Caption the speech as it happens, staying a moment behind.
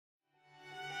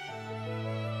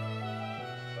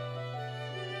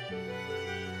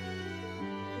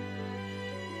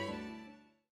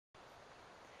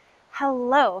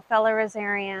Hello, fellow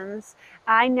Rosarians.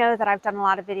 I know that I've done a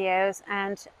lot of videos,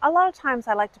 and a lot of times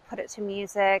I like to put it to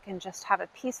music and just have a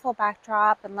peaceful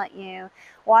backdrop and let you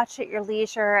watch at your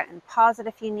leisure and pause it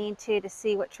if you need to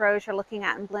see which rose you're looking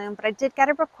at in bloom. But I did get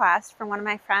a request from one of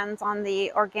my friends on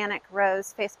the Organic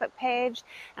Rose Facebook page,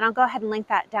 and I'll go ahead and link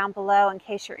that down below in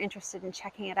case you're interested in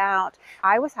checking it out.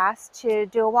 I was asked to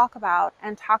do a walkabout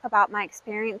and talk about my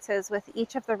experiences with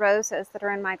each of the roses that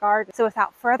are in my garden. So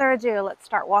without further ado, let's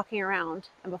start walking around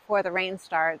and before the rain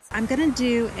starts. I'm going to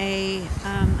do a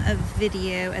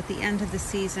video at the end of the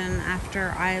season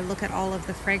after I look at all of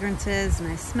the fragrances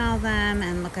and I smell them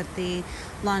and look at the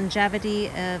longevity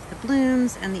of the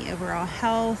blooms and the overall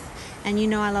health. And you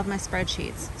know I love my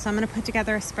spreadsheets, so I'm going to put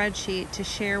together a spreadsheet to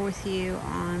share with you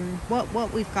on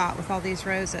what we've got with all these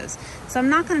roses. So I'm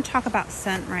not going to talk about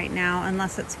scent right now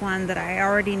unless it's one that I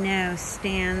already know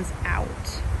stands out.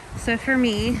 So for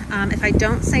me, if I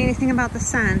don't say anything about the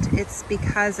scent, it's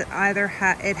because it either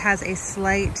it has a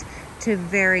slight to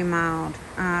very mild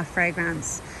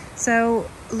fragrance. So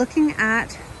looking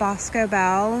at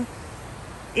Boscobel,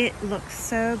 it looks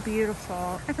so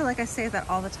beautiful. I feel like I say that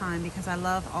all the time because I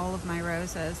love all of my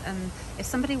roses. And if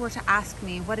somebody were to ask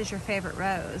me, what is your favorite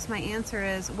rose? My answer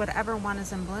is whatever one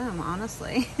is in bloom,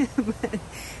 honestly. But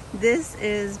this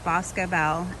is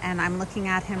Boscobel, and I'm looking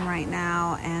at him right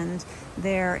now, and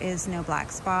there is no black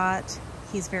spot.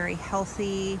 He's very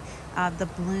healthy. The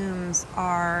blooms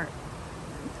are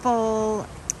full.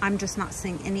 I'm just not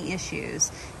seeing any issues.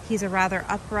 He's a rather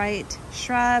upright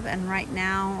shrub, and right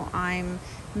now I'm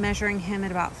measuring him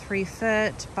at about 3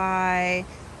 foot by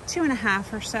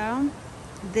 2.5 or so.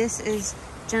 This is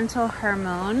Gentle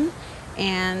Hermione,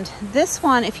 and this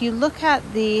one, if you look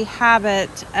at the habit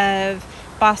of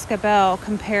Boscobel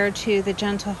compared to the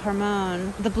Gentle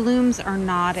Hermione, the blooms are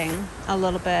nodding a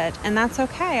little bit, and that's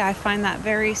okay. I find that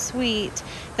very sweet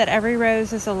that every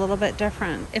rose is a little bit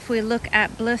different. If we look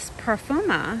at Bliss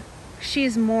Parfuma,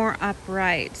 she's more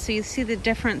upright. So you see the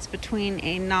difference between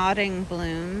a nodding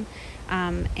bloom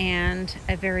and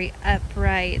a very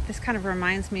upright. This kind of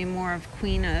reminds me more of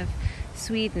Queen of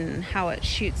Sweden, how it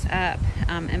shoots up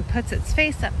and puts its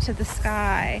face up to the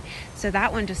sky. So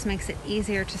that one just makes it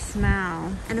easier to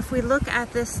smell. And if we look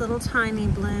at this little tiny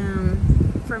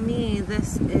bloom, for me,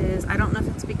 this is, I don't know if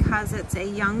it's because it's a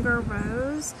younger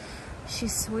rose.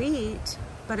 She's sweet,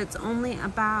 but it's only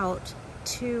about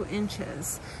 2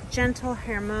 inches. Gentle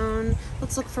Hermione.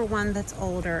 Let's look for one that's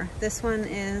older. This one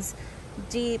is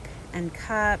deep and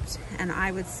cupped, and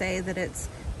I would say that it's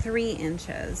 3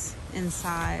 inches in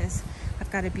size. I've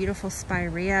got a beautiful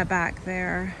spirea back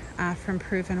there from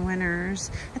Proven Winners.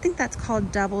 I think that's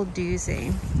called Double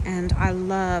Doozy, and I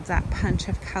love that punch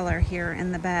of color here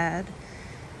in the bed.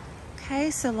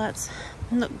 Okay, so let's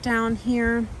look down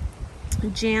here.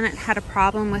 Janet had a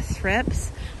problem with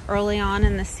thrips early on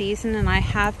in the season, and I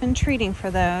have been treating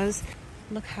for those.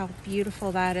 Look how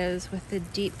beautiful that is with the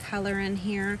deep color in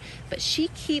here. But she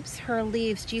keeps her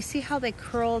leaves. Do you see how they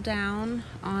curl down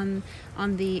on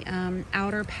the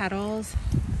outer petals?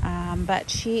 But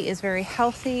she is very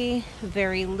healthy,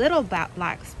 very little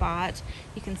black spot.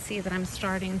 You can see that I'm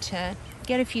starting to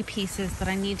get a few pieces that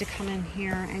I need to come in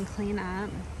here and clean up.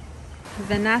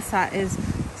 Vanessa is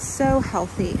so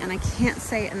healthy, and I can't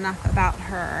say enough about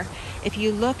her. If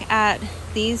you look at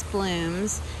these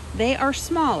blooms, they are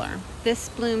smaller. This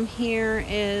bloom here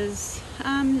is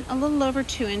a little over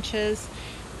 2 inches,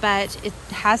 but it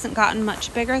hasn't gotten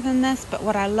much bigger than this. But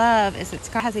what I love is it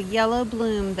has a yellow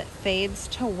bloom that fades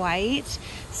to white.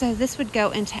 So this would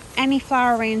go into any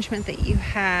flower arrangement that you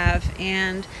have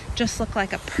and just look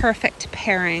like a perfect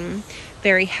pairing.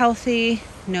 Very healthy,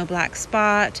 no black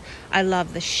spot. I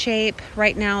love the shape.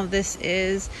 Right now this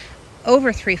is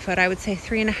over 3 foot. I would say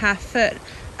 3.5 foot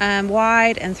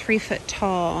wide and 3 foot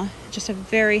tall. Just a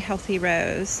very healthy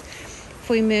rose. If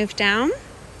we move down,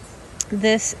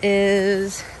 this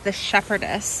is the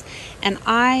Shepherdess, and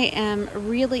I am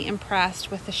really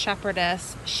impressed with the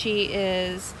Shepherdess. She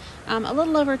is a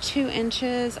little over 2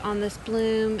 inches on this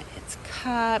bloom. It's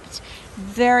cupped,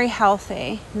 very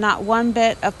healthy, not one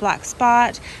bit of black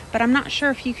spot, but I'm not sure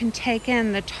if you can take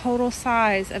in the total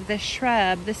size of this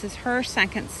shrub. This is her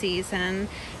 2nd season,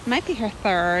 might be her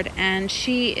 3rd, and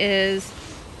she is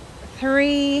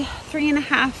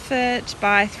 3.5 foot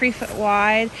by 3 foot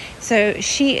wide. So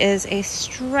she is a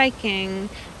striking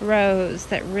rose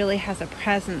that really has a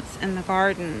presence in the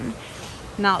garden.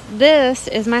 Now this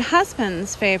is my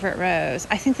husband's favorite rose.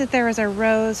 I think that there is a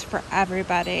rose for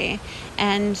everybody,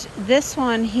 and this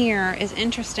one here is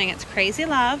interesting. It's Crazy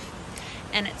Love,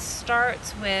 and it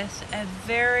starts with a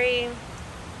very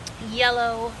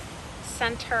yellow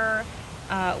center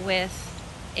with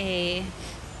a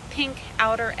pink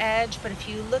outer edge, but if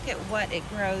you look at what it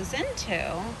grows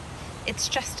into, it's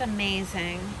just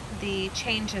amazing the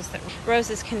changes that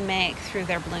roses can make through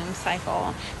their bloom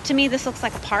cycle. To me, this looks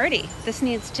like a party. This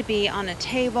needs to be on a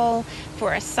table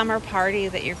for a summer party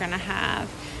that you're gonna have.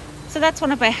 So that's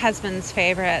one of my husband's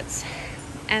favorites.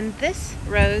 And this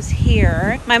rose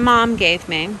here, my mom gave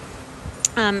me.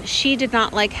 She did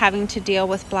not like having to deal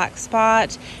with black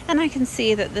spot, and I can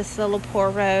see that this little poor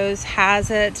rose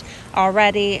has it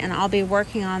already, and I'll be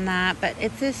working on that. But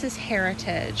this is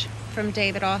Heritage from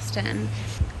David Austin.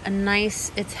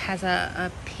 It has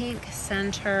a pink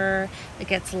center. It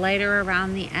gets lighter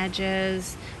around the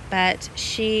edges, but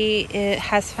she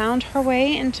has found her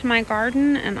way into my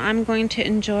garden, and I'm going to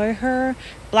enjoy her,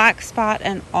 black spot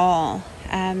and all.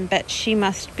 But she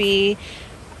must be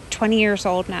 20 years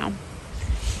old now.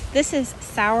 This is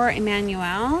Sour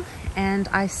Emmanuel, and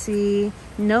I see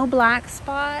no black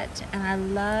spot, and I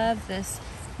love this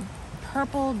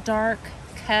purple dark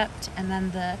kept and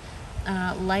then the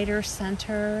lighter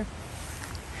center.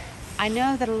 I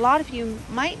know that a lot of you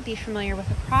might be familiar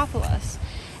with Acropolis,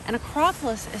 and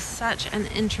Acropolis is such an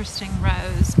interesting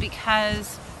rose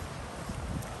because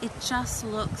it just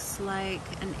looks like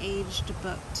an aged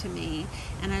book to me,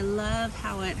 and I love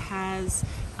how it has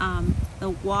the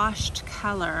washed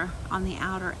color on the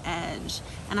outer edge,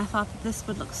 and I thought that this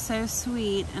would look so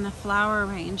sweet in a flower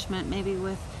arrangement, maybe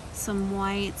with some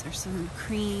whites or some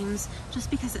creams, just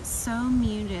because it's so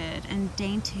muted and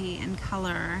dainty in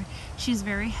color. She's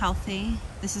very healthy.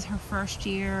 This is her first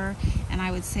year, and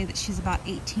I would say that she's about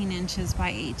 18 inches by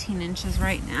 18 inches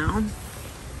right now.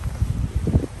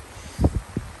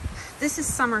 This is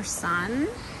Summer Sun,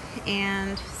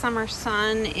 and Summer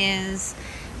Sun is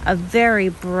a very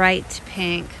bright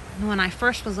pink. When I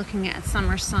first was looking at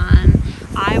Summer Sun,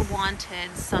 I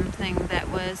wanted something that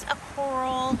was a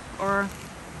coral or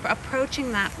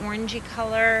approaching that orangey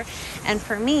color, and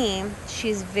for me,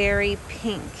 she's very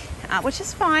pink, which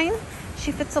is fine.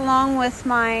 She fits along with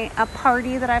my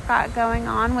party that I've got going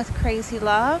on with Crazy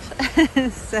Love,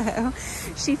 so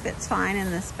she fits fine in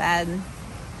this bed.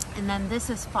 And then this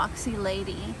is Foxy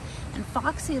Lady, and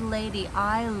Foxy Lady,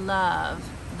 I love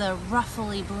the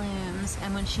ruffly blooms,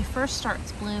 and when she first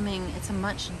starts blooming, it's a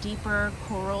much deeper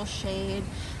coral shade,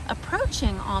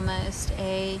 approaching almost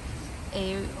a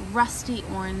rusty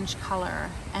orange color.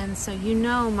 And so you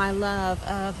know my love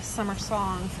of Summer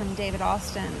Song from David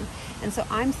Austin, and so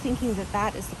I'm thinking that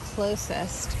that is the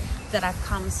closest that I've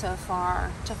come so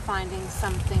far to finding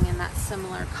something in that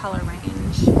similar color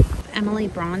range. Emily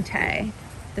Bronte.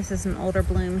 This is an older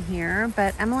bloom here,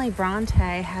 but Emily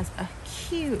Bronte has a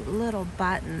cute little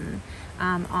button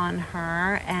on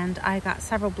her, and I got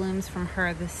several blooms from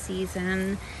her this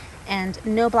season, and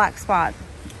no black spot.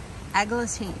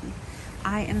 Eglantyne.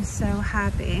 I am so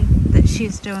happy that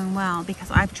she's doing well,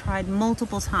 because I've tried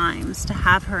multiple times to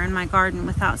have her in my garden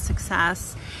without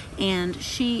success, and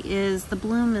the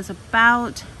bloom is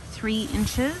about 3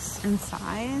 inches in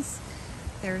size.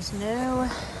 There's no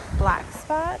black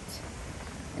spot.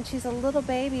 And she's a little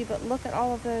baby, but look at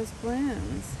all of those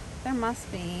blooms. There must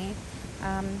be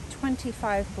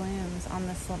 25 blooms on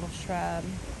this little shrub.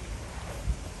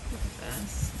 Look at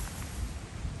this.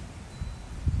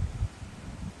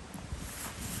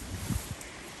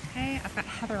 Okay, I've got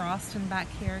Heather Austin back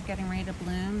here getting ready to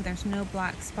bloom. There's no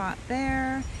black spot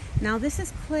there. Now this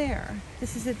is Claire.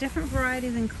 This is a different variety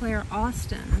than Claire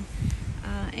Austin.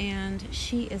 And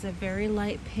she is a very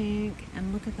light pink,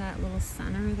 and look at that little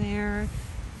center there.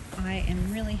 I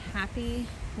am really happy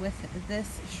with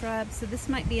this shrub. So this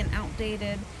might be an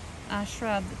outdated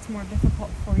shrub that's more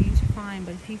difficult for you to find,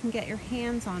 but if you can get your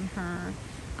hands on her,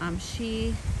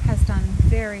 she has done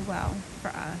very well for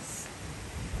us.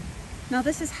 Now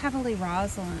this is Heavily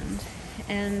Rosalind,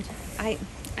 and I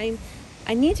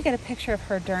need to get a picture of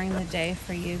her during the day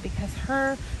for you, because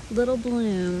her little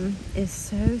bloom is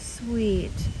so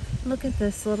sweet. Look at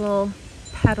this little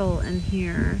petal in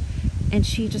here, and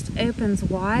she just opens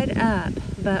wide up,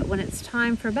 but when it's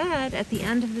time for bed at the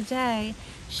end of the day,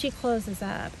 she closes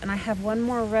up. And I have one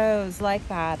more rose like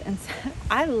that, and so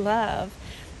I love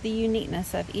the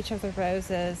uniqueness of each of the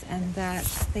roses, and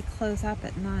that they close up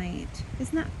at night.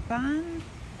 Isn't that fun?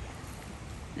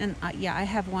 And yeah, I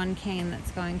have one cane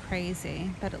that's going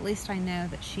crazy, but at least I know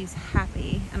that she's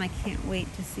happy, and I can't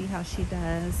wait to see how she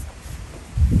does.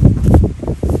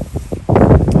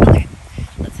 Okay,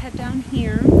 let's head down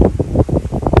here.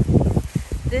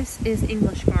 This is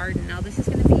English Garden. Now this is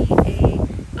going to be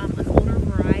an older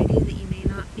variety that you may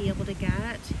not be able to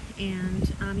get,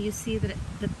 and you see that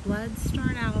the buds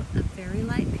start out a very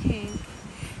light pink,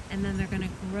 and then they're going to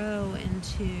grow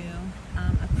into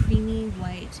a creamy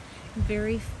white,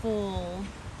 very full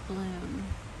bloom.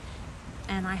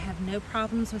 And I have no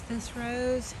problems with this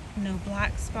rose, no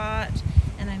black spot,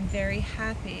 and I'm very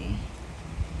happy.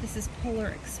 This is Polar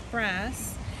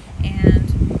Express,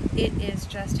 and it is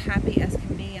just happy as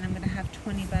can be, and I'm going to have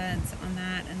 20 buds on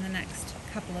that in the next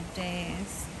couple of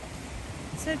days.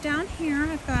 So down here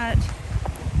I've got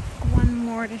one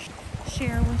more to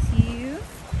share with you.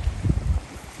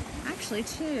 Actually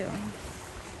two.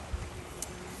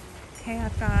 Okay,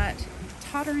 I've got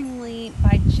Totteringly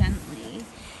by Gently.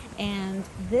 And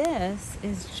this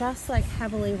is just like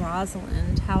Heavily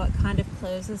Rosalind, how it kind of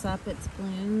closes up its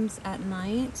blooms at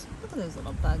night. Look at those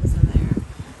little bugs in there.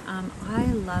 I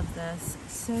love this,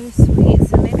 so sweet.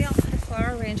 So maybe I'll put a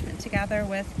flower arrangement together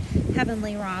with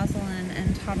Heavenly Rosalind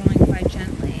and Toddling by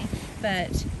Gently.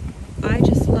 But I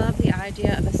just love the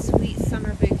idea of a sweet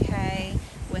summer bouquet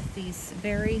with these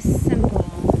very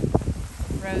simple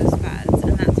rose buds,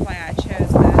 and that's why I chose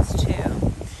those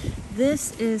two.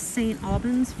 This is St.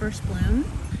 Alban's First Bloom.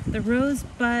 The rose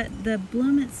bud, the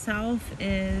bloom itself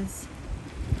is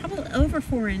probably over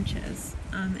 4 inches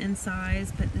in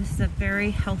size, but this is a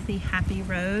very healthy, happy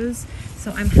rose.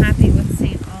 So I'm happy with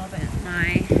St. Alban.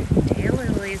 My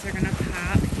daylilies are gonna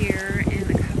pop here in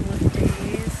a couple of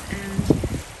days,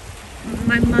 and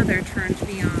my mother turned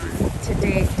me on to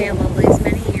daylilies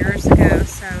many years ago,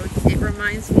 so it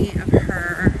reminds me of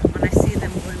her when I see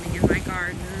them blooming in my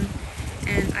garden.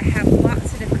 And I have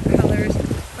lots of different colors, but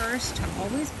the first to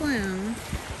always bloom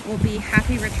will be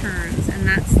Happy Returns, and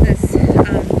that's this,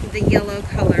 the yellow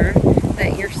color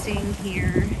that you're seeing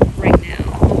here right now.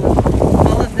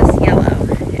 All of this yellow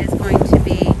is going to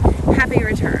be Happy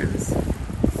Returns.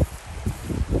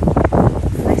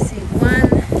 I see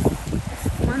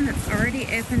one that's already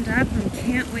opened up and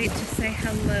can't wait to say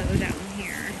hello down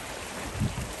here.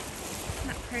 Isn't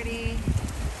that pretty?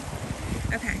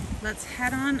 Okay, let's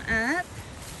head on up.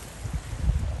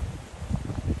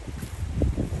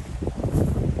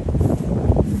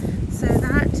 So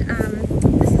that,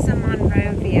 this is a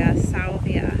Monrovia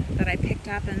salvia that I picked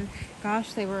up, and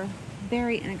gosh, they were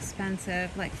very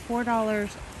inexpensive, like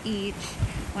 $4 each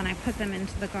when I put them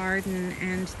into the garden,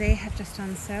 and they have just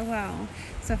done so well.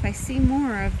 So if I see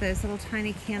more of those little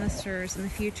tiny canisters in the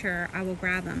future, I will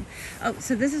grab them. Oh,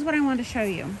 so this is what I wanted to show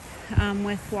you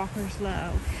with Walker's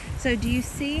Low. So do you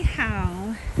see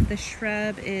how the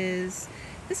shrub is,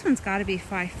 this one's got to be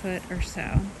 5 foot or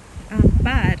so.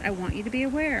 But I want you to be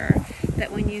aware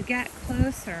that when you get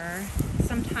closer,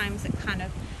 sometimes it kind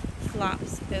of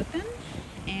flops open,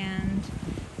 and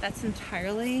that's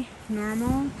entirely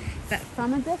normal. But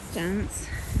from a distance,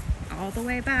 all the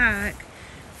way back,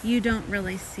 you don't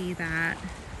really see that.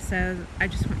 So I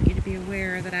just want you to be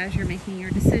aware that as you're making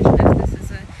your decision, if this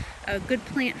is a good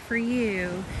plant for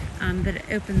you, that it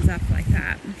opens up like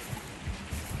that.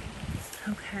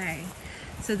 Okay.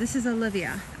 So this is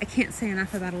Olivia. I can't say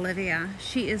enough about Olivia.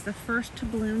 She is the first to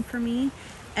bloom for me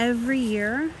every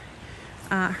year.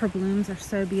 Her blooms are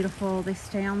so beautiful. They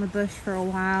stay on the bush for a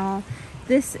while.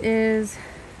 This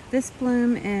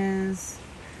bloom is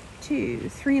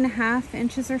 3.5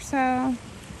 inches or so.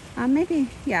 Maybe,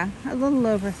 yeah, a little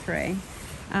over 3.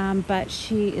 But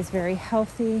she is very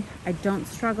healthy. I don't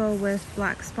struggle with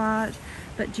black spot,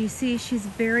 but do you see she's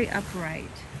very upright.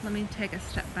 Let me take a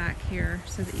step back here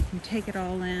so that you can take it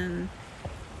all in.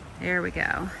 There we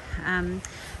go.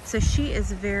 So she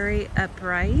is very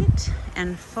upright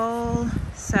and full.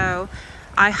 So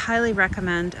I highly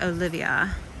recommend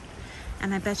Olivia.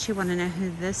 And I bet you want to know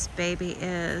who this baby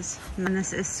is. And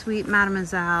this is Sweet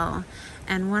Mademoiselle.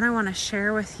 And what I want to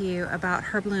share with you about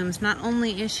her blooms, not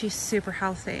only is she super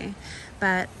healthy,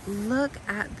 but look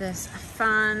at this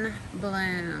fun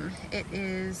bloom. It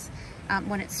is,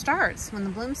 when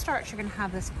the bloom starts, you're going to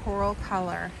have this coral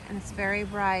color, and it's very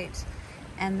bright.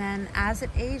 And then as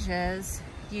it ages,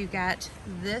 you get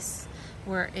this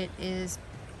where it is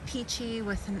peachy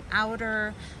with an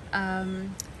outer,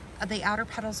 the outer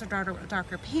petals are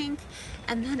darker pink,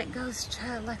 and then it goes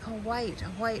to like a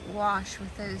white wash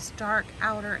with those dark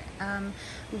outer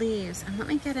leaves. And let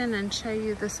me get in and show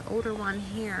you this older one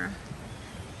here.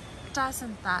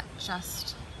 Doesn't that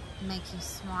just make you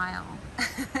smile?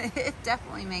 It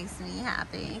definitely makes me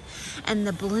happy. And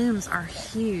the blooms are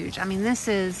huge. I mean, this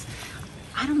is,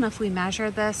 I don't know if we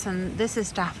measured this, and this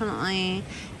is definitely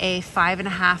a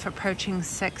 5.5 approaching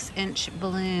 6 inch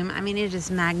bloom. I mean, it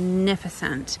is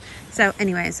magnificent. So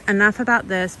anyways, enough about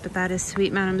this, but that is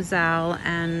Sweet Mademoiselle,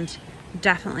 and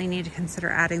definitely need to consider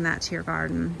adding that to your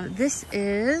garden. This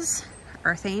is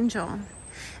Earth Angel.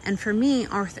 And for me,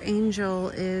 Earth Angel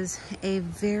is a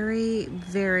very,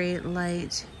 very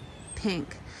light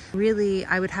pink. Really,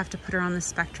 I would have to put her on the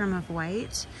spectrum of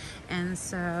white. And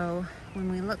so when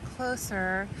we look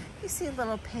closer, you see a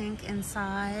little pink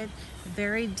inside,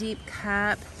 very deep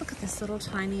cup. Look at this little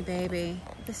tiny baby.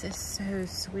 This is so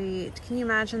sweet. Can you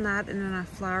imagine that in a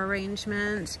flower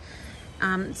arrangement?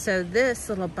 So this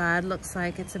little bud looks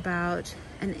like it's about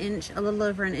an inch, a little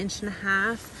over an inch and a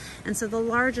half. And so the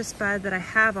largest bud that I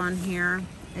have on here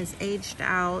is aged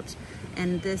out,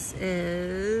 and this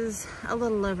is a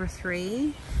little over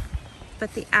 3.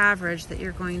 But the average that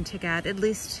you're going to get, at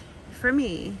least for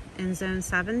me, in zone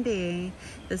 7B,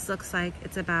 this looks like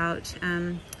it's about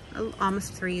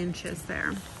almost 3 inches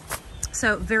there.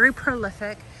 So very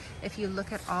prolific. If you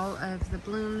look at all of the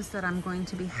blooms that I'm going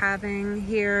to be having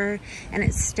here, and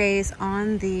it stays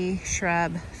on the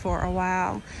shrub for a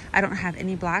while. I don't have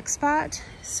any black spot,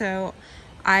 so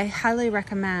I highly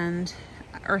recommend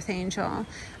Earth Angel.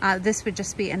 This would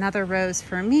just be another rose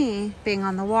for me, being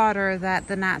on the water, that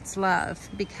the gnats love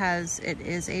because it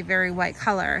is a very white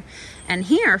color. And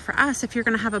here for us, if you're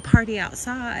going to have a party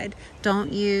outside,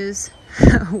 don't use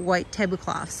white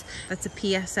tablecloths. That's a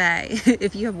PSA.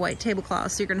 If you have white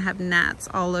tablecloths, you're going to have gnats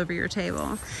all over your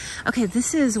table. Okay,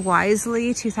 this is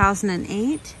Wisely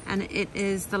 2008, and it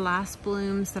is the last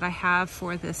blooms that I have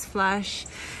for this flush.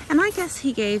 And I guess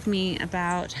he gave me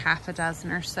about half a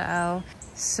dozen or so.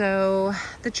 So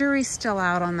the jury's still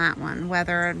out on that one,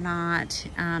 whether or not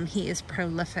he is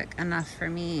prolific enough for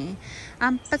me,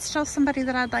 but still somebody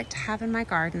that I'd like to have in my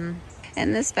garden.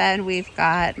 In this bed, we've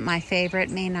got my favorite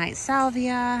May Night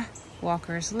Salvia,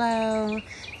 Walker's Low,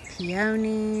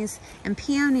 peonies, and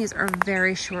peonies are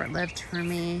very short-lived for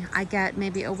me. I get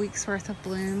maybe a week's worth of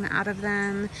bloom out of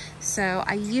them. So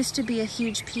I used to be a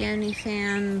huge peony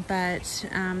fan, but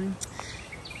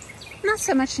not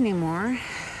so much anymore.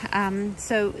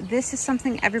 So this is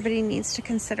something everybody needs to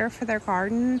consider for their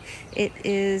garden. It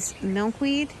is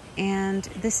milkweed, and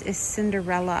this is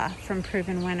Cinderella from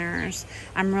Proven Winners.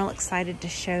 I'm real excited to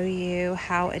show you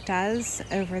how it does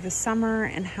over the summer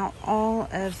and how all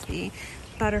of the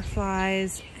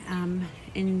butterflies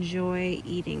enjoy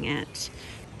eating it.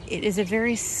 It is a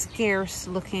very scarce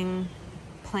looking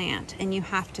plant, and you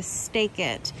have to stake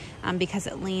it because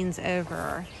it leans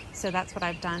over. So that's what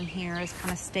I've done here, is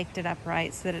kind of staked it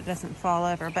upright so that it doesn't fall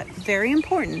over, but very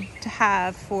important to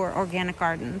have for organic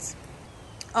gardens.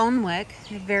 Alnwick,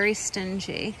 very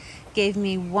stingy, gave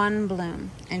me 1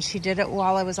 bloom, and she did it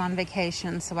while I was on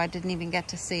vacation, so I didn't even get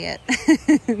to see it.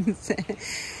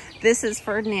 This is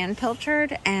Ferdinand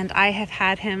Pilchard, and I have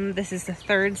had him, this is the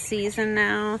 3rd season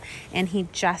now, and he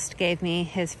just gave me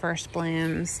his first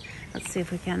blooms. Let's see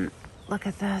if we can look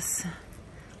at this.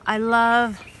 I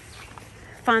love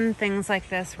fun things like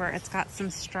this where it's got some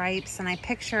stripes, and I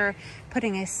picture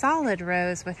putting a solid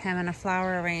rose with him in a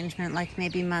flower arrangement like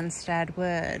maybe Munstead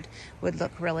Wood would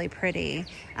look really pretty.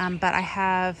 But I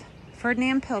have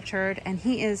Ferdinand Pilchard, and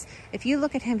he is, if you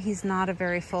look at him, he's not a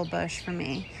very full bush for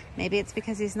me. Maybe it's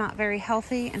because he's not very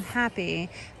healthy and happy,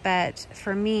 but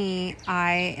for me,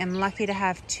 I am lucky to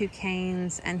have 2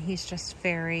 canes, and he's just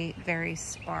very, very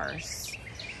sparse.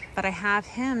 But I have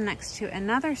him next to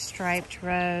another striped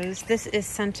rose. This is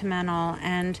Sentimental,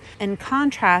 and in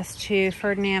contrast to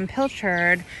Ferdinand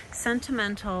Pilchard,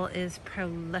 Sentimental is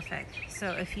prolific.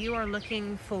 So if you are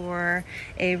looking for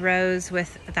a rose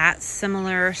with that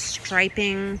similar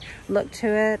striping look to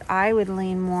it, I would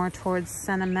lean more towards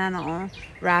Sentimental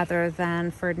rather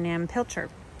than Ferdinand Pilchard.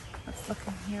 Let's look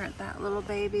in here at that little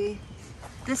baby.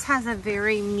 This has a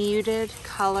very muted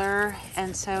color,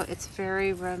 and so it's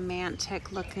very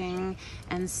romantic looking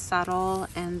and subtle,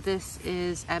 and this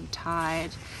is Ebb Tide.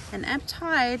 And Ebb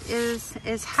Tide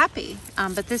is happy,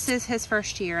 but this is his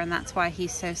first year, and that's why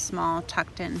he's so small,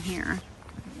 tucked in here.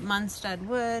 Munstead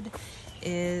Wood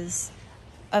is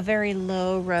a very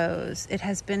low rose. It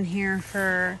has been here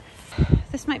for,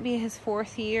 this might be his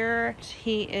 4th year.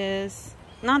 He is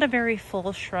not a very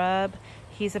full shrub.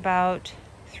 He's about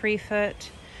 3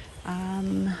 foot,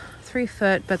 3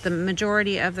 foot, but the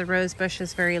majority of the rose bush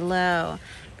is very low.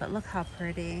 But look how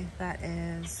pretty that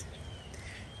is.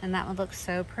 And that would look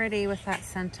so pretty with that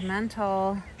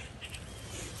Sentimental.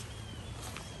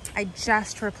 I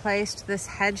just replaced this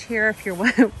hedge here, if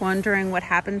you're wondering what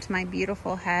happened to my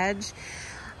beautiful hedge.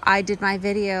 I did my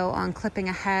video on clipping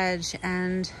a hedge,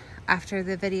 and after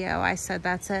the video I said,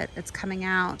 that's it, it's coming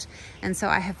out. And so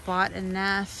I have bought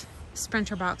enough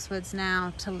sprinter boxwoods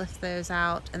now to lift those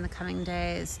out in the coming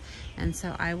days, and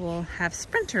so I will have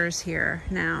sprinters here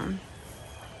now.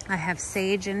 I have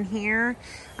sage in here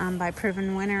by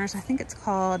Proven Winners. I think it's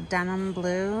called Denim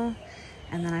Blue,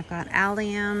 And then I've got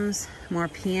alliums, more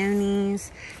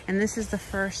peonies, and this is the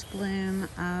first bloom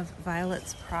of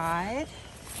Violet's Pride.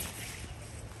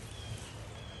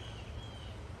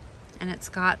 And it's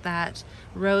got that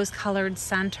rose-colored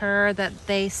center that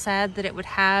they said that it would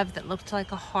have that looked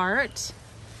like a heart.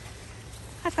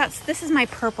 This is my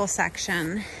purple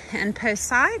section, and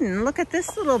Poseidon, look at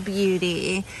this little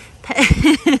beauty.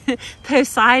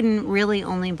 Poseidon really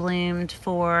only bloomed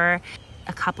for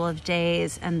a couple of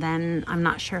days, and then I'm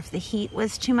not sure if the heat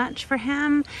was too much for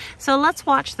him. So let's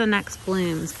watch the next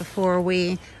blooms before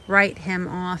we write him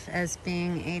off as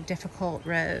being a difficult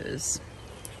rose.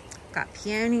 Got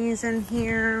peonies in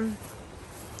here.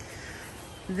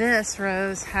 This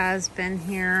rose has been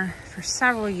here for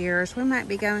several years. We might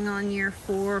be going on year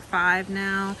 4 or 5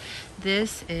 now.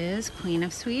 This is Queen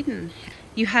of Sweden.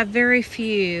 You have very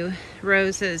few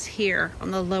roses here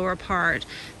on the lower part.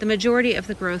 The majority of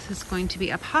the growth is going to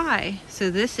be up high. So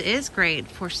this is great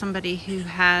for somebody who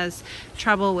has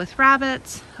trouble with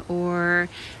rabbits, or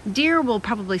deer will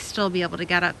probably still be able to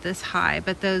get up this high,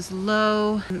 but those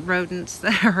low rodents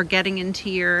that are getting into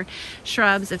your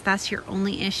shrubs, if that's your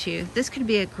only issue, this could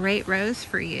be a great rose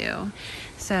for you.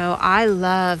 So I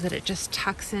love that it just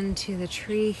tucks into the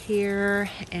tree here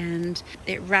and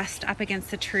it rests up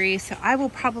against the tree. So I will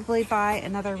probably buy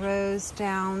another rose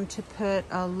down to put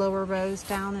a lower rose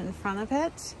down in front of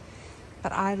it.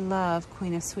 But I love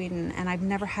Queen of Sweden, and I've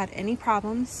never had any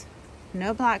problems.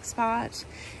 No black spot,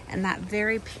 and that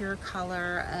very pure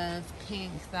color of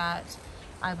pink that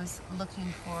I was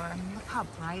looking for. I mean, look how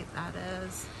bright that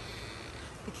is.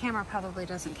 The camera probably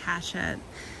doesn't catch it.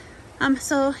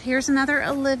 So here's another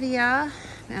Olivia,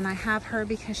 and I have her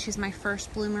because she's my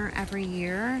first bloomer every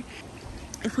year.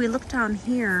 If we look down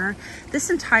here,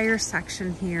 this entire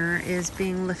section here is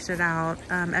being lifted out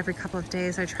every couple of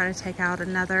days. I try to take out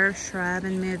another shrub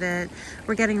and move it.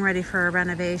 We're getting ready for a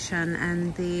renovation,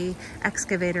 and the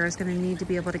excavator is going to need to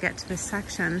be able to get to this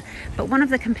section. But one of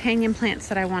the companion plants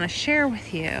that I want to share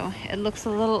with you, it looks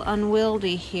a little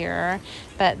unwieldy here,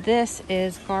 but this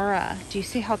is Gara. Do you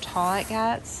see how tall it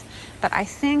gets? But I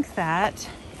think that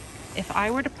if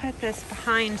I were to put this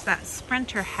behind that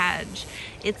sprinter hedge,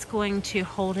 it's going to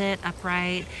hold it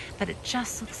upright, but it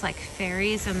just looks like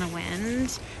fairies in the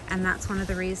wind. And that's one of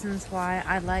the reasons why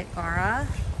I like Gara.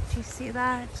 Do you see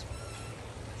that?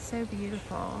 So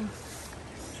beautiful.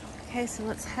 Okay, so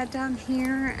let's head down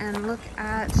here and look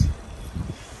at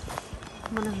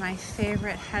one of my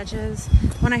favorite hedges.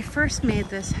 When I first made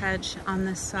this hedge on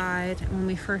this side, when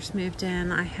we first moved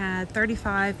in, I had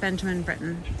 35 Benjamin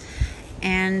Britten.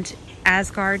 And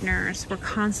as gardeners, we're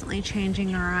constantly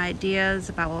changing our ideas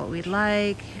about what we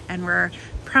like, and we're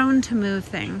prone to move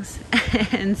things.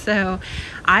 And so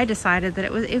I decided that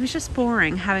it was just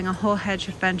boring having a whole hedge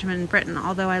of Benjamin Britten.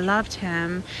 Although I loved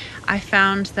him, I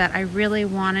found that I really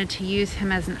wanted to use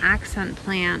him as an accent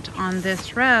plant on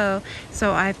this row.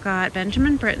 So I've got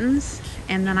Benjamin Brittens,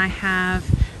 and then I have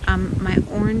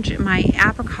my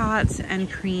apricots and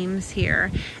creams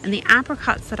here. And the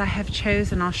apricots that I have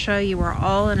chosen, I'll show you, are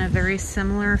all in a very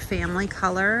similar family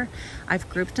color. I've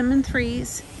grouped them in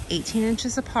 3s, 18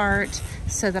 inches apart,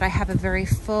 so that I have a very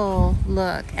full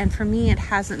look. And for me, it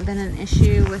hasn't been an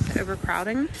issue with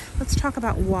overcrowding. Let's talk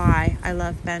about why I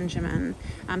love Benjamin.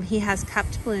 He has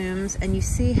cupped blooms, and you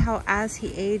see how as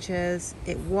he ages,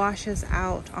 it washes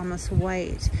out almost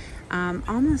white.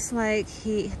 Almost like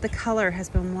the color has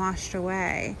been washed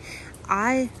away.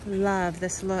 I love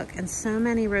this look, and so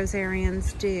many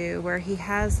rosarians do, where he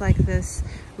has like this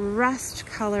rust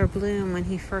color bloom when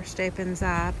he first opens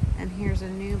up, and here's a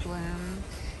new bloom.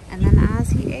 And then as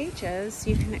he ages,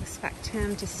 you can expect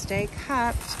him to stay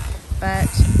cupped. But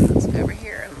let's go over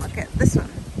here and look at this one.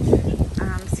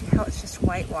 See how it's just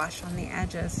whitewashed on the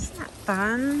edges. Isn't that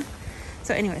fun?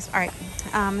 So anyways, all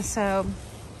right. So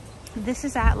this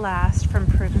is At Last from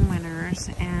Proven Winners,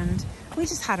 and we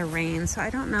just had a rain, so I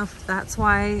don't know if that's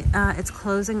why it's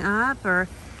closing up, or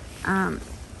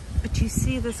but you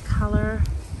see this color.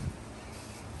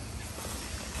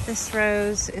 This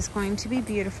rose is going to be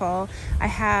beautiful. I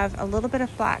have a little bit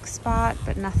of black spot,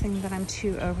 but nothing that I'm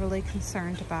too overly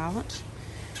concerned about.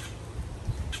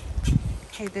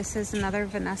 Okay, this is another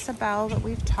Vanessa Bell that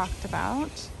we've talked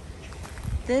about.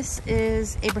 This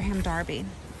is Abraham Darby.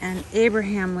 And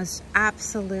Abraham was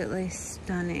absolutely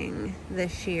stunning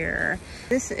this year.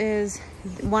 This is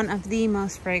one of the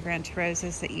most fragrant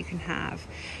roses that you can have.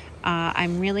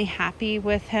 I'm really happy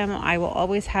with him. I will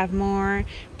always have more,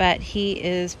 but he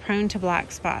is prone to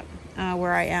black spot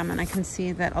where I am, and I can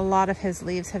see that a lot of his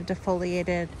leaves have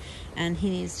defoliated and he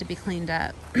needs to be cleaned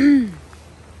up.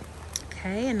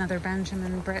 Okay, another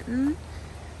Benjamin Britten.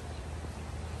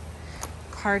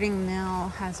 Carding Mill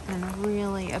has been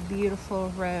really a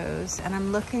beautiful rose, and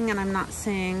I'm looking and I'm not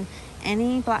seeing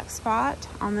any black spot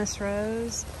on this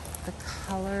rose. The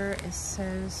color is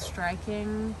so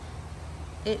striking.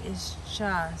 It is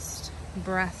just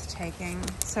breathtaking.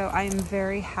 So I am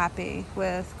very happy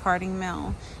with Carding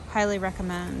Mill. Highly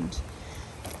recommend.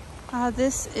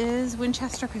 This is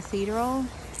Winchester Cathedral,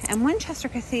 and Winchester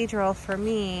Cathedral for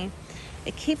me,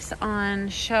 it keeps on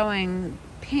showing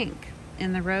pink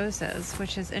in the roses,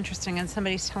 which is interesting, and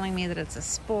somebody's telling me that it's a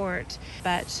sport,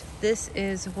 but this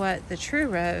is what the true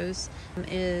rose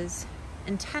is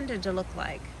intended to look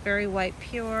like. Very white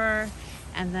pure,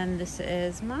 and then this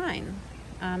is mine.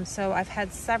 So I've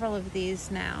had several of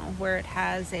these now where it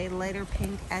has a lighter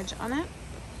pink edge on it.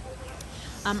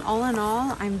 All in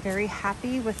all, I'm very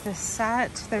happy with this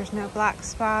set. There's no black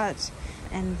spot,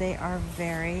 and they are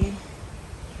very,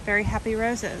 very happy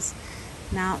roses.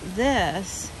 Now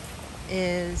this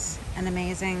is an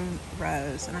amazing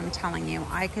rose, and I'm telling you,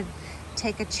 I could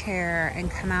take a chair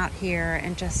and come out here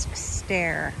and just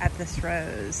stare at this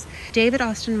rose. David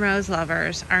Austin rose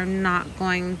lovers are not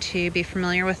going to be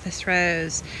familiar with this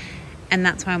rose, and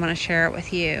that's why I want to share it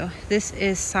with you. This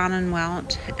is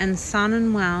Sonnenwelt, and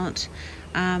Sonnenwelt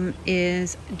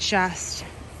is just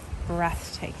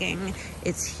breathtaking.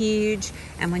 It's huge,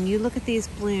 and when you look at these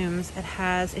blooms, it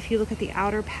has, if you look at the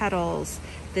outer petals,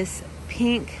 this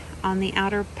pink on the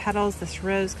outer petals, this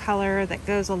rose color that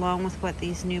goes along with what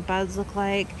these new buds look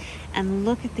like, and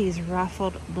look at these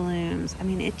ruffled blooms. I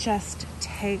mean, it just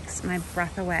takes my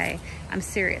breath away. I'm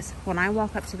serious. When I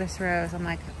walk up to this rose, I'm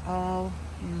like, oh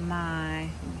my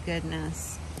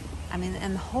goodness. I mean,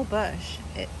 and the whole bush,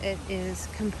 it is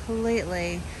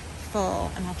completely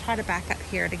full, and I'll try to back up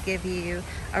here to give you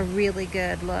a really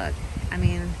good look. I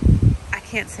mean, I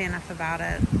can't say enough about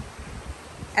it.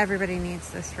 Everybody needs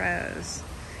this rose,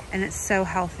 and it's so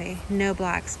healthy. No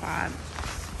black spot.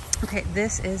 Okay,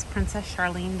 this is Princess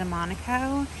Charlene de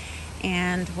Monaco,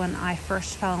 and when I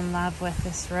first fell in love with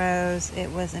this rose,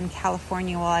 it was in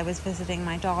California while I was visiting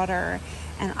my daughter,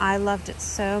 and I loved it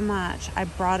so much. I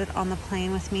brought it on the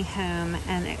plane with me home,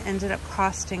 and it ended up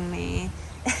costing me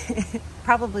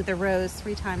probably the rose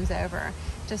 3 times over,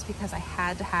 just because I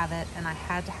had to have it, and I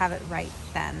had to have it right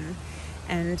then.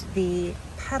 And the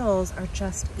petals are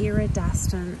just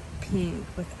iridescent pink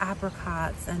with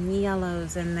apricots and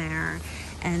yellows in there,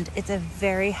 and it's a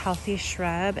very healthy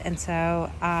shrub, and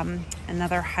so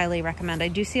another highly recommend. I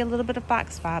do see a little bit of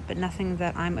black spot, but nothing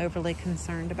that I'm overly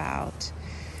concerned about.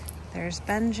 There's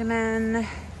Benjamin.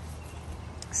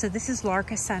 So this is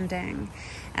Lark Ascending,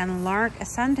 and Lark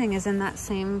Ascending is in that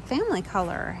same family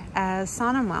color as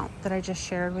Sonnenwelt that I just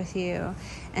shared with you.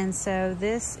 And so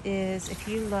this is, if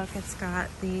you look, it's got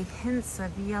the hints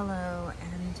of yellow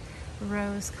and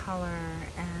rose color,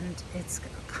 and it's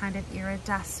kind of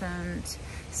iridescent.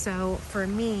 So for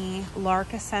me,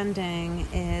 Lark Ascending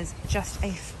is just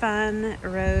a fun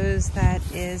rose that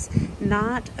is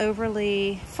not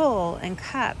overly full and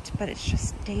cupped, but it's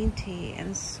just dainty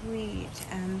and sweet,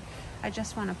 and I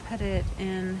just want to put it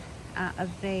in a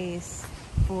vase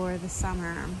for the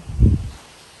summer.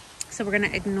 So we're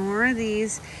going to ignore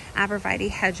these arborvitae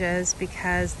hedges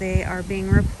because they are being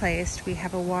replaced. We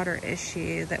have a water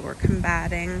issue that we're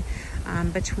combating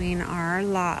between our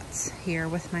lots here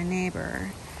with my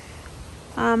neighbor.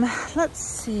 Let's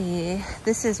see,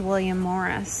 this is William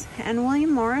Morris, and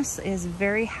William Morris is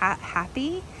very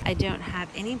happy. I don't have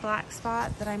any black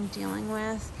spot that I'm dealing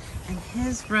with, and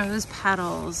his rose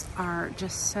petals are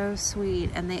just so sweet,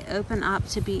 and they open up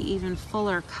to be even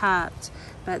fuller cupped,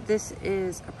 but this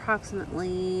is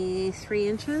approximately 3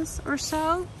 inches or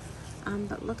so,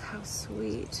 but look how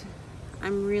sweet.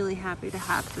 I'm really happy to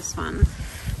have this one.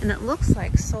 And it looks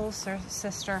like Soul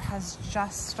Sister has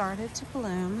just started to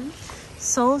bloom.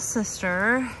 Soul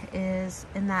Sister is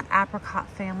in that apricot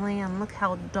family, and look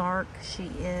how dark she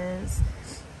is.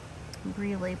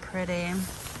 Really pretty.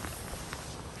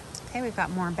 Okay, we've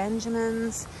got more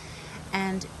Benjamins.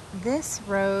 And this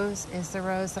rose is the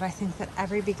rose that I think that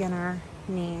every beginner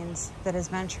needs that is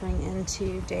venturing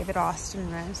into David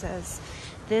Austin roses.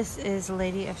 This is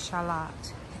Lady of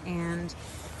Shallot, and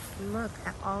look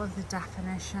at all of the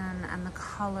definition and the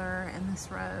color in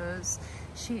this rose.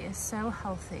 She is so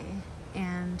healthy,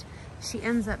 and she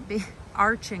ends up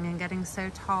arching and getting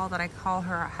so tall that I call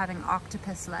her having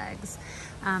octopus legs.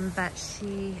 But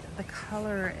the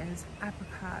color is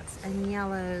apricots and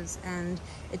yellows, and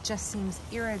it just seems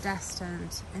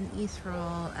iridescent and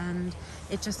ethereal, and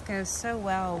it just goes so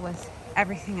well with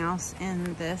everything else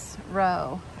in this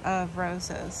row of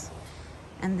roses.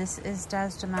 And this is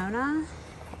Desdemona,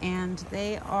 and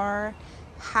they are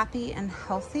happy and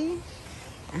healthy.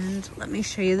 And let me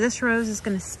show you, this rose is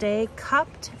gonna stay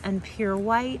cupped and pure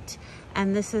white,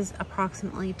 and this is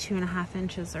approximately 2.5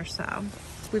 inches or so.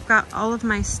 We've got all of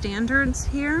my standards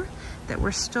here that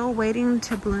we're still waiting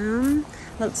to bloom.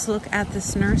 Let's look at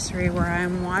this nursery where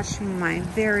I'm watching my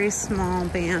very small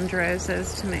band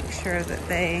roses to make sure that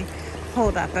they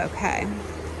hold up okay.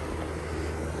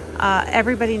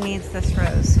 Everybody needs this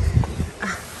rose.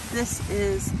 This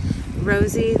is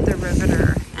Rosie the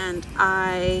Riveter, and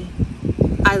I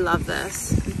love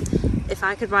this. If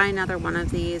I could buy another one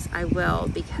of these, I will,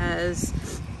 because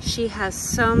she has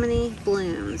so many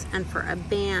blooms, and for a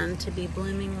band to be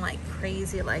blooming like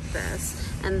crazy like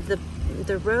this, and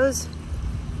the rose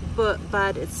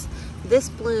bud, this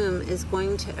bloom is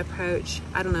going to approach,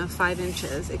 I don't know, 5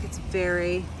 inches. It gets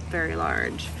very, very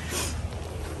large.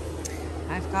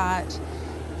 I've got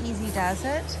Easy Does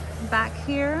It back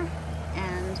here,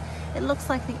 and it looks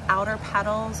like the outer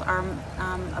petals are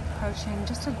approaching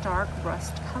just a dark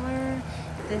rust color.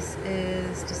 This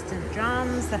is Distant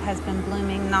Drums that has been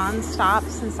blooming non-stop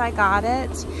since I got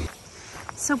it.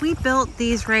 So we built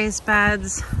these raised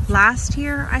beds last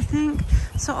year, I think.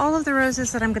 So all of the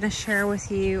roses that I'm going to share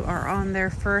with you are on their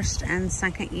first and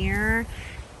second year.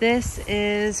 This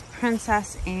is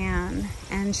Princess Anne,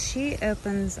 and she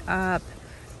opens up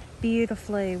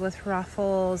beautifully with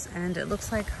ruffles, and it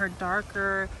looks like her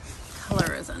darker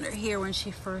color is under here when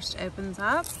she first opens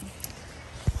up.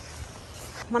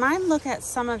 When I look at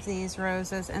some of these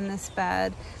roses in this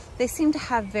bed, they seem to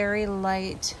have very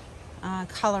light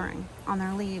coloring on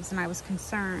their leaves, and I was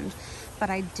concerned, but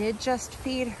I did just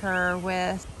feed her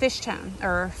with fish tone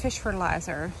or fish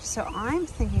fertilizer. So I'm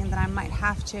thinking that I might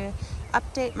have to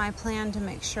update my plan to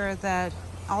make sure that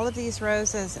all of these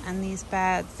roses and these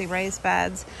beds, the raised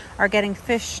beds, are getting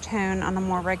fish tone on a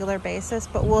more regular basis,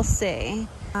 but we'll see.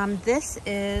 This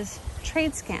is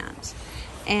Trade Scant,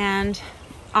 and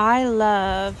I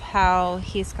love how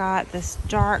he's got this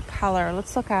dark color.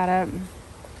 Let's look at it.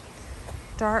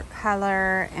 Dark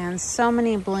color and so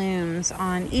many blooms.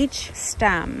 On each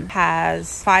stem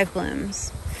has 5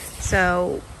 blooms.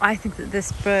 So I think that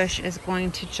this bush is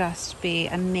going to just be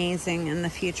amazing in the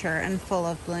future and full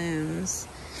of blooms.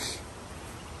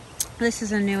 This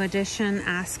is a new addition,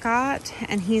 Ascot,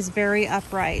 and he's very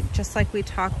upright, just like we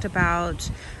talked about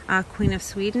Queen of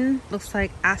Sweden. Looks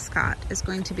like Ascot is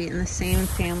going to be in the same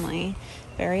family.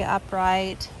 Very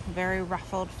upright, very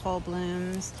ruffled, full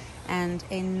blooms, and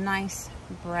a nice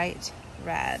bright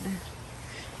red.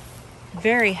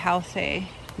 Very healthy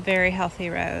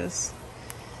rose.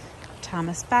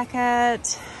 Thomas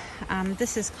Becket.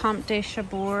 This is Comte de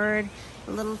Chabord.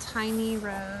 A little tiny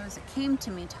rose. It came to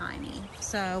me tiny,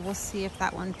 so we'll see if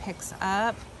that one picks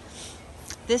up.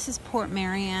 This is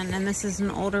Portmeirion, and this is an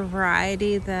older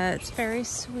variety that's very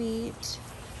sweet.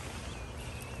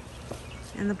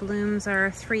 And the blooms are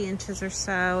 3 inches or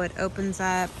so. It opens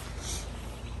up.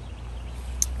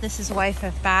 This is Wife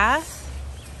of Bath.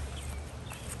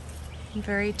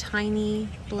 Very tiny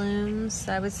blooms.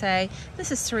 I would say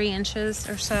this is 3 inches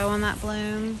or so on that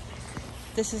bloom.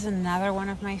 This is another one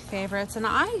of my favorites, and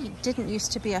I didn't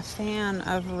used to be a fan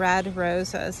of red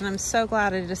roses, and I'm so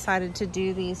glad I decided to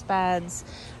do these beds.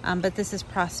 But this is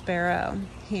Prospero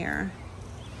here.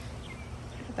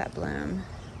 Look at that bloom.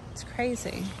 It's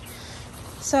crazy.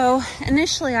 So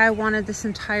initially I wanted this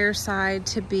entire side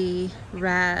to be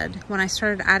red. When I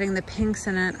started adding the pinks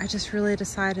in it, I just really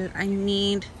decided I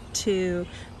need to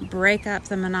break up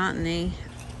the monotony.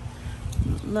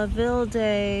 La Ville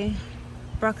de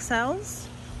Bruxelles.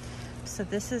 So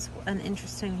this is an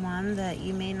interesting one that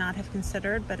you may not have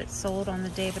considered, but it's sold on the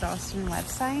David Austin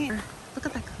website. Look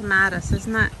at that clematis,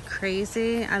 isn't that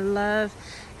crazy? I love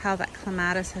how that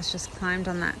clematis has just climbed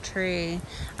on that tree.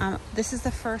 This is the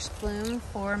first bloom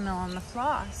for Mill on the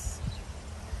Floss.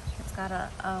 It's got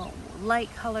a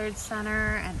light colored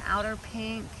center and outer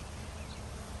pink.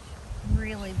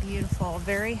 Really beautiful,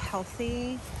 very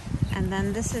healthy. And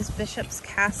then this is Bishop's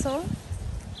Castle.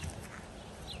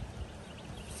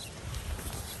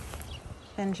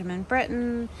 Benjamin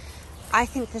Britten. I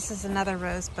think this is another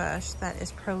rose bush that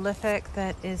is prolific,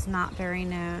 that is not very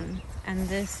known. And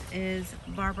this is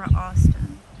Barbara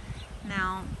Austin.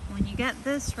 Now, when you get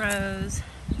this rose,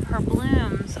 her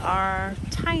blooms are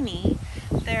tiny.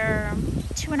 They're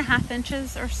 2.5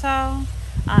 inches or so,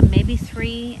 maybe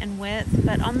 3 in width,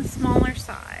 but on the smaller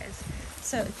size.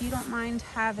 So if you don't mind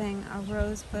having a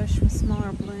rose bush with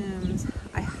smaller blooms,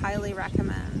 I highly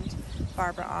recommend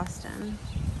Barbara Austin.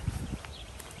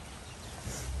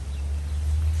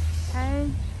 Okay.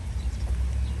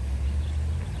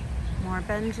 More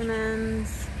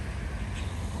Benjamins.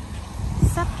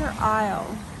 Scepter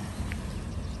Isle.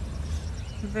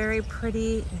 very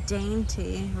pretty,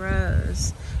 dainty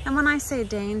rose. And when I say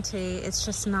dainty, it's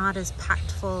just not as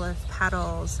packed full of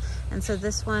petals. And so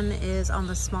this one is on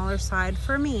the smaller side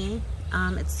for me.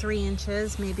 It's 3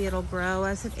 inches. Maybe it'll grow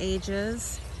as it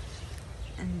ages.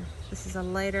 And this is a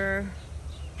lighter,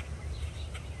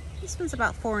 this one's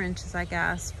about 4 inches, I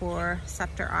guess, for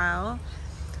Scepter Isle.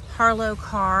 Harlow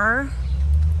Carr.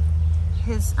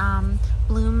 His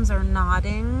blooms are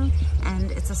nodding,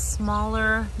 and it's a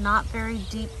smaller, not very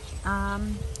deep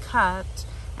cut,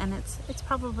 and it's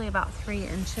probably about 3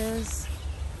 inches.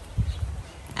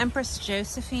 Empress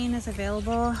Josephine is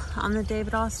available on the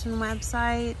David Austin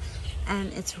website,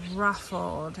 and it's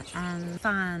ruffled and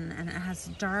fun, and it has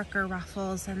darker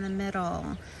ruffles in the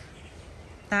middle.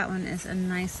 That one is a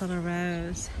nice little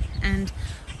rose. And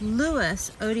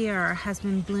Louis ODR has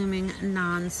been blooming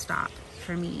non-stop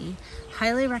for me.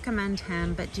 Highly recommend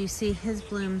him, but do you see his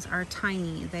blooms are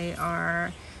tiny? They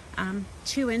are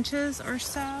 2 inches or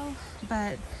so,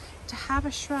 but to have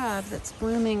a shrub that's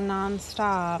blooming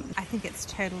non-stop, I think it's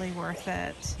totally worth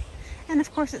it. And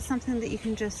of course, it's something that you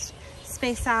can just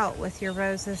space out with your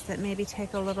roses that maybe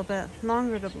take a little bit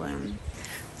longer to bloom.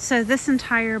 So this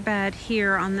entire bed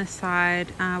here on this side,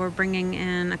 we're bringing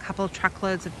in a couple of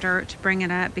truckloads of dirt to bring it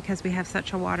up because we have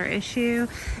such a water issue.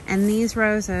 And these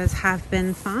roses have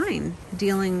been fine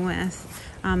dealing with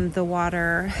the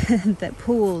water that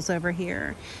pools over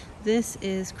here. This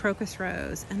is Crocus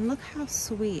Rose, and look how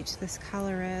sweet this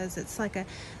color is. It's like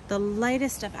the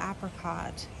lightest of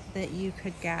apricot that you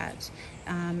could get.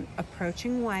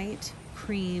 Approaching white,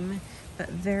 cream, but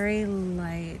very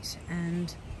light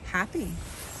and happy.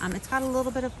 It's got a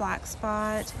little bit of black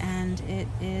spot, and it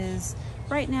is,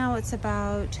 right now it's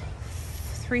about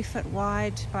 3 foot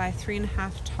wide by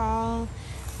 3.5 tall.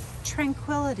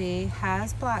 Tranquility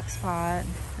has black spot,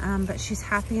 but she's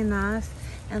happy enough.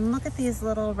 And look at these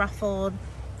little ruffled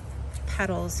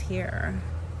petals here.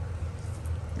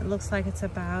 It looks like it's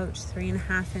about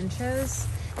 3.5 inches.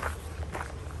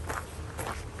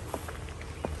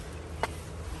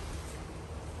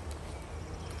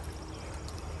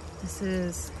 This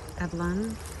is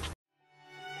Evelyn.